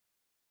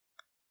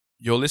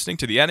You're listening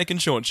to The Yannick and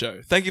Sean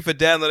Show. Thank you for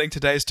downloading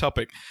today's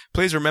topic.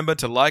 Please remember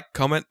to like,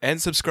 comment, and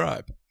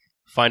subscribe.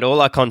 Find all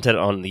our content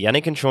on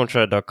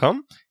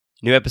theyannickandseanshow.com.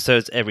 New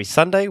episodes every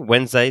Sunday,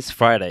 Wednesdays,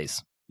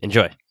 Fridays.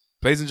 Enjoy.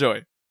 Please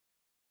enjoy.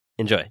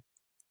 Enjoy.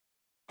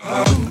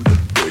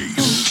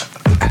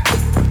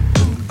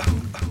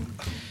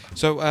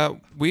 So,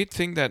 weird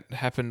thing that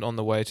happened on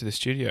the way to the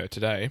studio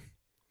today.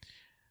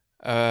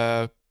 We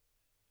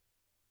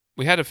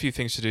had a few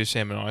things to do,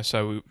 Sam and I,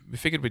 so we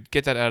figured we'd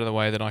get that out of the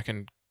way, then I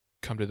can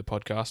come to the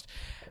podcast.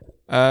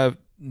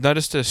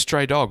 Noticed a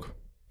stray dog.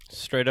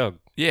 Stray dog?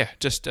 Yeah,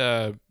 just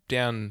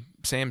down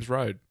Sam's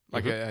Road,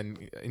 like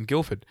in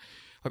Guildford,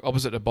 like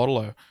opposite a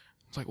Bottle-O.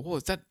 It's like, oh,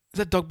 is that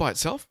dog by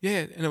itself?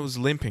 Yeah, and it was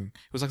limping.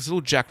 It was like this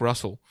little Jack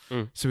Russell.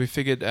 So we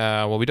figured,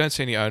 well, we don't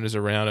see any owners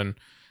around, and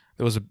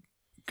there was a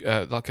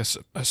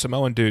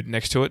Samoan dude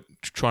next to it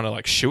trying to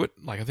like shoo it.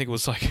 Like I think it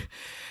was like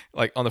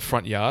on the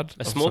front yard.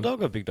 A small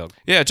dog or a big dog?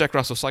 Yeah, Jack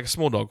Russell. It's like a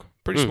small dog,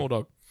 pretty small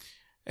dog.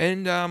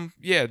 And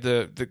yeah,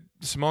 the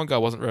Samoan guy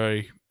wasn't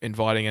very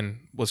inviting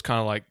and was kind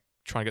of like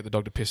trying to get the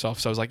dog to piss off.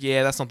 So I was like,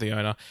 yeah, that's not the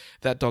owner.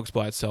 That dog's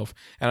by itself.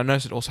 And I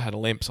noticed it also had a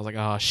limp. So I was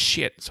like, oh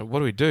shit. So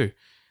what do?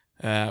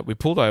 We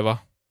pulled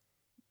over.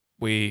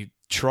 We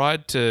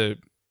tried to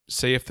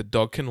see if the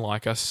dog can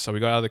like us. So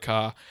we got out of the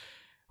car.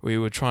 We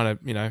were trying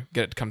to,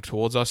 get it to come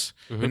towards us.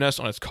 We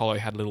noticed on its collar it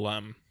had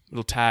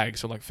little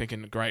tags. So like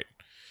thinking, great.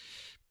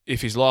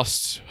 If he's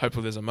lost,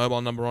 hopefully there's a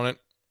mobile number on it,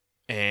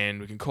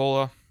 and we can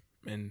call her,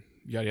 and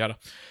yada yada.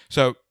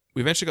 So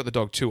we eventually got the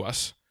dog to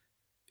us.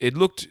 It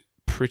looked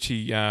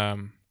pretty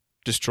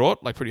distraught,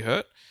 like pretty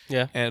hurt.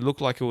 Yeah. And it looked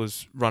like it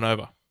was run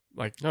over,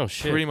 like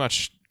pretty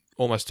much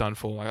almost done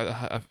for. Like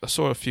I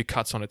saw a few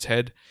cuts on its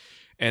head,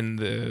 and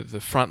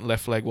the front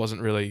left leg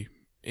wasn't really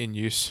in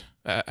use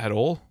at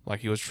all.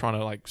 Like he was trying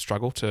to like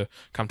struggle to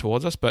come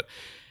towards us, but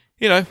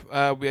we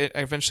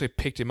eventually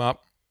picked him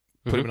up,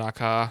 put him in our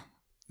car.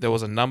 There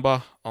was a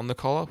number on the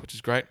collar, which is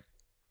great.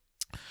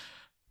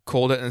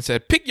 Called it and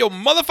said, "Pick your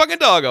motherfucking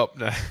dog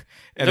up."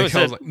 And the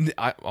girl was like,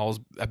 I was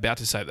about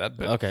to say that,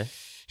 but okay.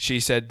 She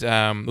said,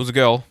 there was a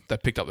girl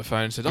that picked up the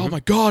phone and said, "Oh my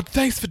God,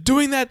 thanks for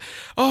doing that.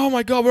 Oh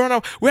my God,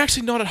 we're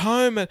actually not at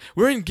home and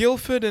we're in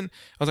Guildford." And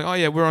I was like, "Oh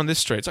yeah, we're on this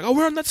street." It's like, "Oh,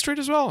 we're on that street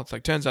as well." It's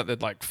like, turns out they're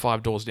like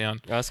 5 doors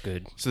down. That's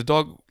good. So the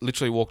dog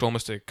literally walked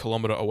almost a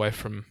kilometer away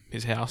from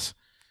his house.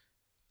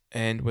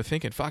 And we're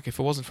thinking, fuck, if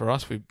it wasn't for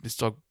us, this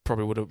dog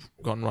probably would have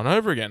gotten run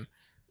over again.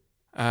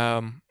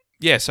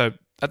 Yeah, so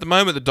at the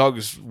moment, the dog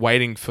is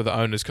waiting for the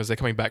owners because they're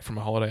coming back from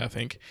a holiday, I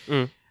think.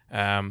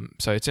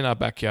 So it's in our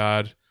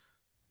backyard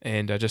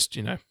and just,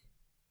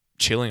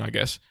 chilling, I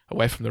guess,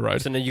 away from the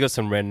road. So now you got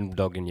some random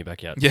dog in your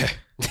backyard. Yeah.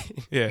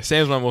 Yeah,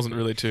 Sam's mum wasn't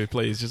really too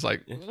pleased. Just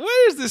like,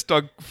 where is this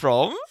dog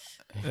from?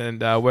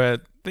 And we're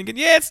thinking,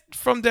 yeah, it's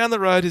from down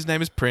the road. His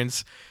name is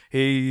Prince.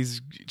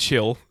 He's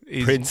chill.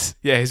 Prince?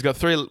 Yeah, he's got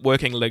 3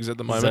 working legs at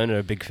the moment. Is owner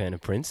a big fan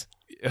of Prince?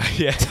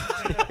 Yeah.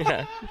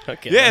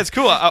 Okay. Yeah, it's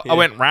cool. I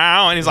went,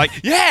 "Wow," and he's like,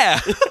 "Yeah."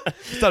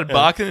 Started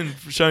barking and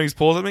showing his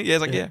paws at me. Yeah,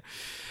 he's like, "Yeah."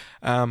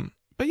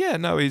 But yeah,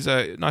 no, he's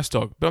a nice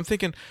dog. But I'm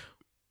thinking,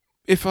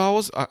 if I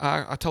was,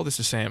 I told this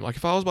to Sam, like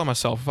if I was by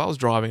myself, if I was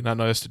driving and I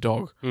noticed a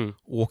dog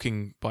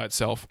walking by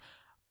itself,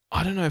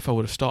 I don't know if I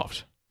would have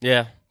stopped.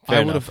 Yeah.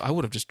 I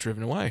would have just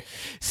driven away.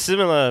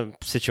 Similar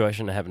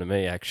situation happened to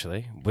me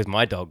actually with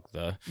my dog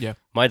though. Yeah.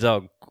 My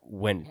dog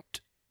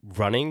went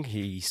running.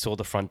 He saw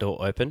the front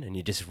door open and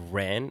he just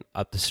ran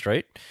up the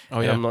street. Oh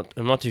yeah. I'm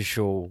not too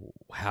sure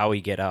how he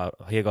got out.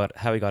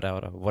 How he got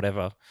out or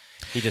whatever.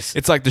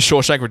 It's like the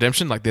Shawshank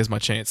Redemption. Like, there's my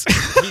chance.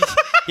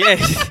 Yeah.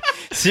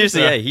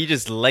 Seriously, yeah. He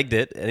just legged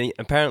it, and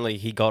apparently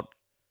he got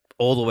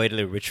all the way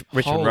to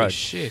Richmond Road. Holy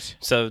shit.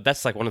 So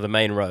that's like one of the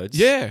main roads.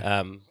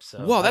 Yeah.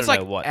 Well, that's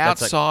like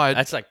outside.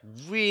 That's like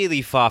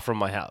really far from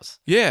my house.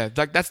 Yeah,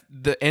 like that's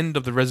the end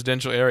of the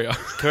residential area.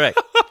 Correct.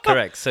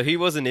 So he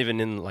wasn't even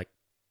in like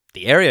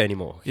the area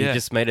anymore. He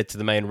just made it to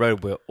the main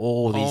road where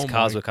all these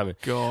cars were coming.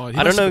 God.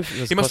 I don't know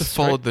if he must have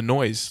followed the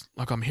noise.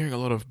 Like, I'm hearing a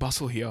lot of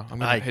bustle here. I'm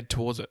going to head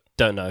towards it.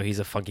 Don't know. He's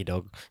a funky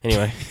dog.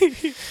 Anyway.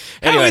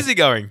 How is he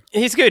going?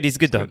 He's good. He's a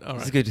good dog.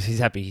 Right. He's good. He's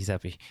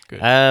happy.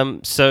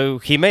 Good. So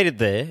he made it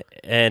there,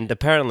 and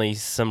apparently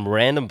some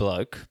random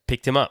bloke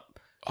picked him up.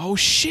 Oh,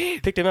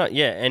 shit. Picked him up,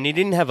 yeah. And he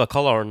didn't have a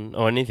collar on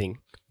or anything.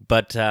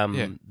 But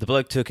the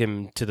bloke took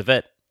him to the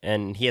vet,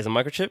 and he has a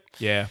microchip.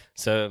 Yeah.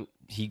 So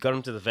he got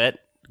him to the vet,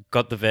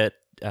 got the vet,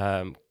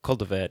 called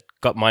the vet,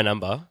 got my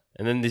number,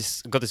 and then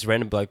got this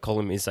random bloke call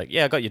him. He's like,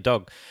 "Yeah, I got your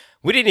dog."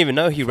 We didn't even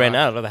know he ran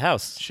out of the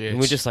house. Shit. And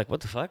we're just like,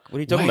 "What the fuck? What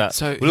are you talking about?"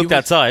 So we looked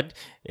outside,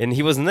 and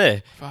he wasn't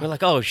there. Fuck. We're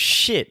like, "Oh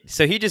shit!"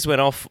 So he just went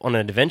off on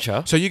an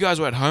adventure. So you guys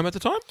were at home at the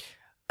time?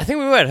 I think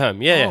we were at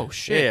home. Yeah. Oh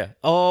shit. Yeah.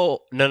 Oh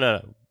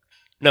no.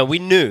 We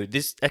knew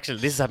this. Actually,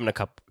 this has happened a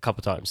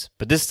couple times,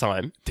 but this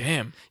time,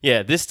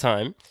 this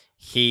time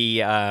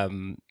he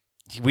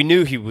we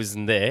knew he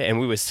wasn't there, and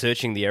we were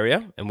searching the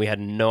area, and we had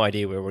no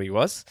idea where he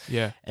was.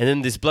 Yeah. And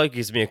then this bloke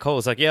gives me a call.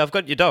 It's like, "Yeah, I've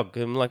got your dog."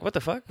 And I'm like, "What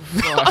the fuck?"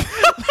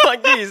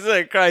 Like,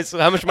 Jesus Christ,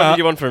 how much money do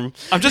you want from him?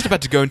 I'm just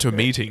about to go into a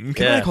meeting.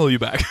 Can I call you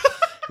back?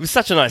 was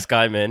such a nice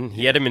guy, man.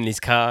 He had him in his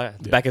car,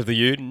 the back of the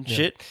ute and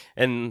shit.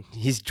 And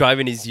he's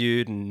driving his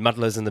ute and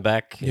Muddler's in the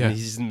back. Yeah. And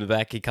he's in the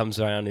back. He comes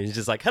around and he's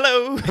just like,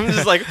 hello. I'm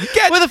just like,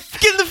 get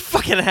in the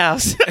fucking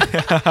house.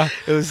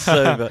 It was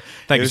so bad.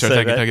 Thank you, sir.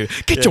 So Thank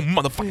you. Get your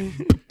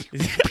motherfucking...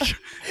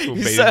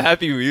 He's so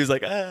happy. He was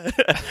like,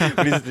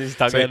 with his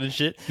tongue out and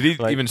shit. Did he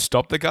like, even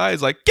stop the guy?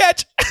 He's like,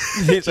 get!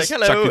 He's like,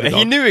 hello.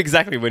 He knew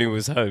exactly when he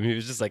was home. He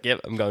was just like,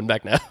 yep, I'm going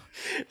back now.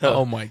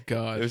 Oh my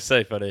God. It was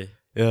so funny.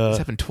 It's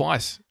happened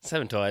twice. It's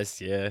happened twice,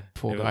 yeah.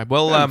 Poor guy.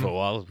 Well, for a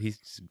while.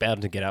 He's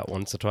bound to get out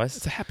once or twice.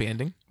 It's a happy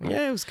ending.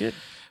 Yeah, it was good.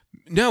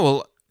 No,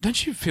 well,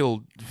 don't you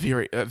feel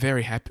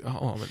very happy?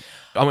 Oh,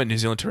 I'm in New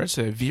Zealand to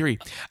so very.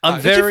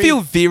 Don't you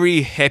feel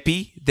very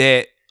happy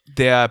that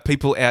there are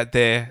people out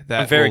there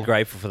that I'm very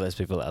grateful for those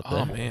people out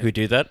there who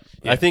do that.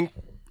 Yeah. I think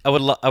I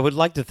would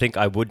like to think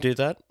I would do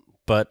that,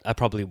 but I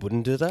probably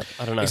wouldn't do that.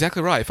 I don't know.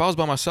 Exactly right. If I was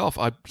by myself,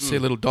 I'd see a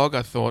little dog.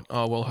 I thought,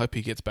 oh well, hope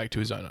he gets back to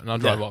his owner, and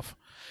I'd drive off.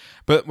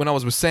 But when I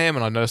was with Sam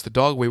and I noticed the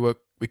dog, we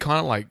kind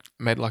of like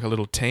made like a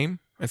little team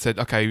and said,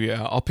 okay,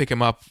 yeah, I'll pick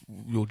him up.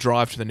 We'll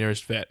drive to the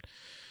nearest vet,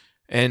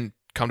 and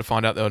come to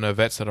find out there were no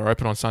vets that are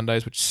open on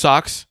Sundays, which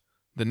sucks.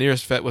 The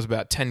nearest vet was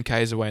about 10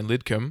 k's away in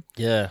Lidcombe.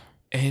 Yeah.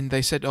 And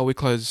they said, oh, we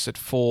close at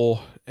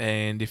 4,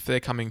 and if they're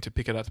coming to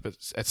pick it up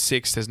at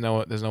 6, there's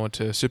no one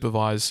to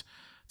supervise.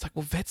 It's like,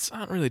 well, vets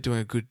aren't really doing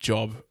a good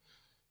job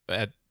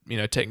at,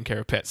 taking care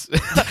of pets.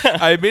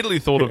 I immediately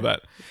thought of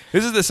that.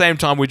 This is the same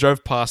time we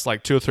drove past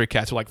like 2 or 3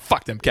 cats. We're like,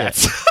 fuck them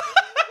cats.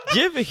 Do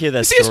you ever hear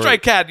that story? See a stray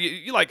cat,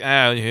 you're like,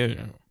 yeah.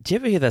 Do you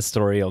ever hear that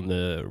story on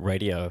the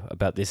radio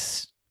about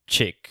this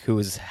chick who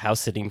was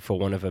house sitting for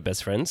one of her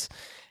best friends?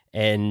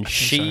 And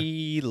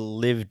she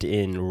lived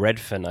in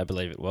Redfern, I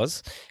believe it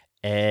was.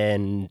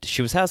 And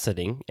she was house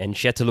sitting and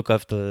she had to look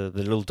after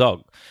the little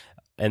dog.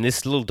 And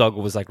this little dog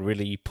was like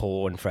really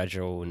poor and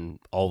fragile and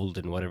old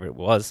and whatever it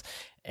was.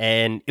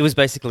 And it was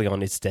basically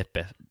on its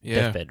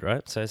deathbed,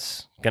 right? So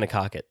it's going to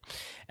cark it.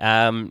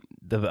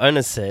 The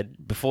owner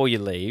said, before you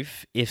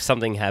leave, if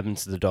something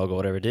happens to the dog or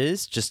whatever it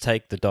is, just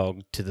take the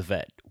dog to the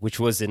vet, which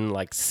was in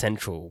like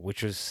Central,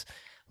 which was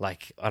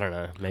like, I don't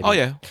know, maybe... Oh,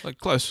 yeah, like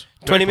close.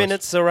 20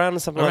 minutes around or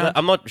something like that.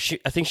 I'm not...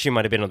 I think she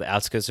might have been on the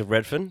outskirts of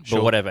Redfern,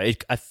 but whatever.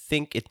 I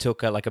think it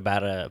took her like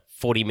about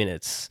 40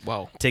 minutes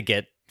to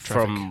get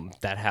from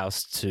that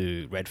house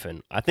to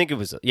Redfern. I think it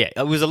was...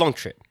 it was a long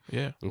trip.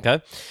 Yeah.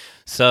 Okay?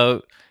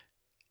 So,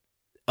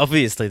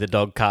 obviously the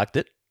dog carked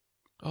it.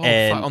 Oh,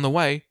 on the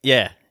way?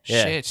 Yeah.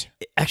 Shit.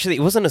 Actually,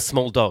 it wasn't a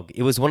small dog.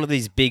 It was one of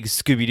these big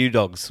Scooby-Doo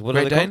dogs. What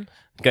are they called?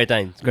 Great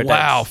Dane.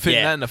 Wow,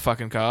 fitting that in a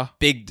fucking car.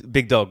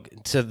 Big dog.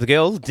 So the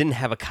girl didn't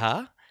have a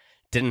car,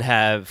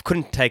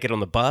 couldn't take it on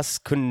the bus,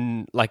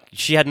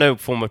 she had no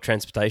form of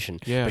transportation.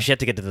 Yeah. But she had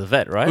to get to the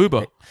vet, right?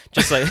 Uber.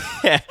 Just like,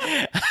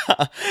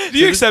 Do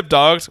you accept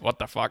dogs? What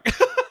the fuck?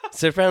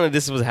 So apparently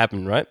this was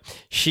happening, right?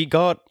 She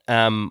got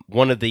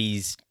one of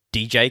these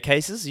DJ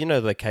cases,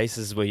 the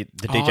cases where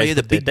the DJs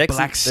the big decks,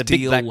 black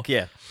steel.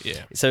 Yeah.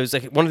 So it was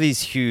like one of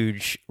these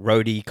huge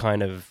roadie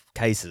kind of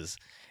cases.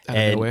 Out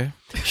of nowhere.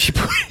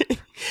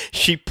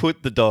 She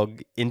put the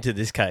dog into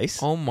this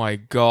case. Oh my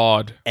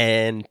God.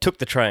 And took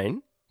the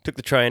train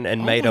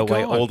and made her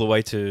way all the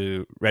way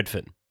to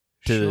Redfern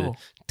to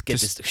get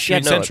this. She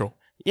had Central.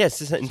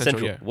 Yes, in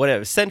Central.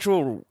 Whatever.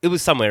 Central, it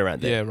was somewhere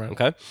around there. Yeah, right.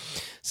 Okay.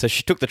 So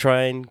she took the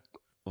train,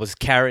 was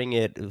carrying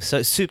it. It was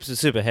so super,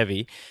 super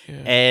heavy.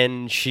 Yeah.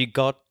 And she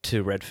got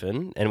to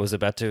Redfern and was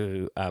about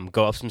to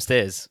go up some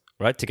stairs,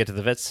 right, to get to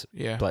the vet's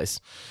place.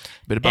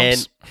 Bit of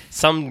bumps. And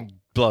some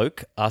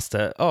bloke asked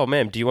her, "Oh,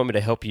 ma'am, do you want me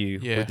to help you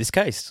with this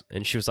case?"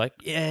 And she was like,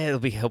 "Yeah, it'll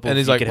be helpful." And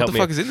he's like, "What the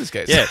fuck is in this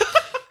case?" Yeah.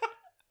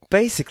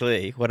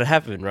 Basically, what had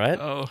happened, right?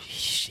 Oh.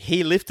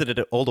 He lifted it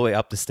all the way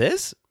up the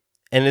stairs,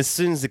 and as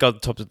soon as he got to the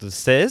top of the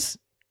stairs,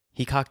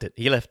 he carked it.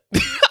 He left.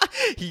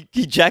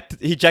 he jacked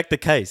the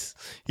case.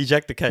 He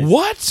jacked the case.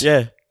 What?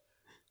 Yeah.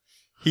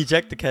 He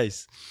jacked the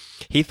case.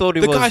 He thought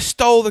the guy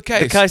stole the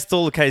case. The guy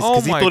stole the case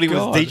because he thought he was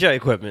God. DJ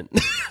equipment.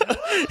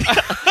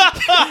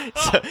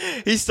 So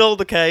he stole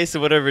the case or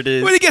whatever it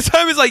is. When he gets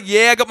home, he's like,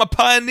 "Yeah, I got my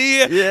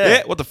Pioneer."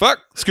 Yeah. What the fuck?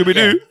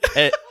 Scooby-Doo.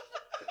 Yeah.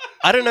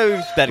 I don't know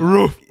if that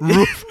roof.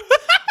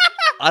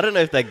 I don't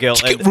know if that girl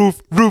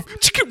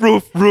chicken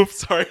roof.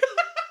 Sorry.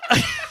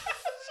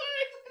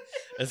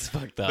 That's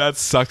fucked up. That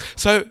sucks.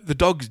 So the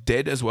dog's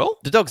dead as well?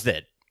 The dog's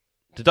dead.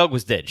 The dog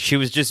was dead. She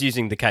was just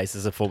using the case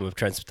as a form of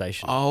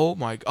transportation. Oh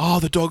my!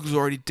 Oh, the dog was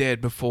already dead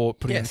before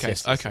putting in the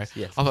case. Yes, okay.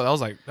 Yes. I thought that was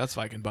like, that's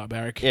fucking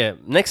barbaric. Yeah.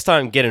 Next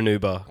time, get an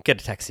Uber,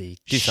 get a taxi,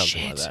 do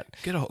something like that.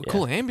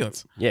 Call an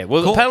ambulance. Yeah.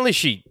 Well,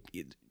 apparently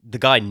the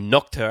guy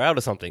knocked her out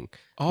or something.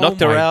 Oh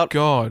knocked her out.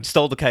 God.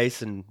 Stole the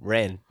case and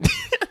ran.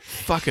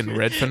 Fucking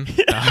Redfern.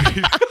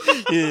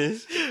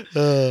 Yes.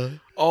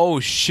 Oh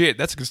shit!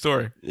 That's a good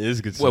story. It is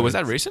a good story. Wait, was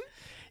that recent?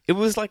 It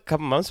was like a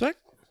couple months back.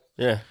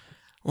 Yeah.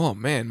 Oh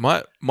man,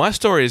 my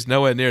story is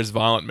nowhere near as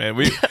violent, man.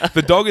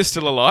 The dog is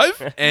still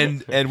alive,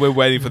 and we're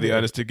waiting for the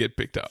owners to get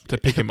pick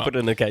him up. Put it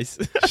in the case.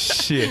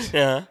 Shit.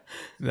 Yeah.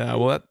 No,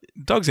 well, that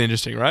dog's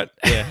interesting, right?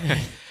 Yeah.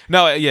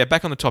 No, yeah.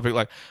 Back on the topic,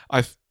 like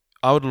I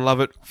I would love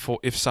it for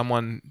if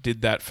someone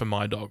did that for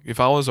my dog. If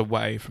I was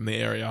away from the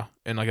area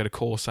and I get a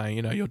call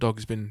saying, your dog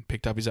has been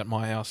picked up, he's at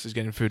my house, he's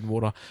getting food and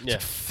water. Yeah.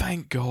 Like,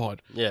 thank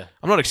God. Yeah.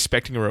 I'm not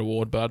expecting a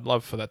reward, but I'd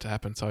love for that to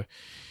happen. So,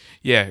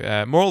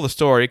 yeah, moral of the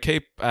story,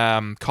 keep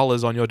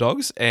collars on your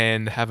dogs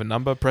and have a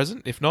number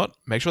present. If not,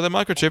 make sure they're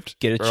microchipped.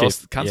 Get a chip. Else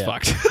the cunt's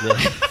fucked.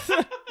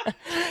 Yeah.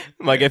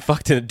 Might get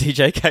fucked in a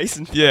DJ case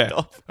and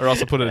or else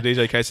I'll put it in a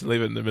DJ case and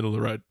leave it in the middle of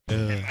the road.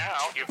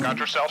 Now you've got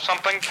yourself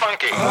something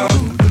funky.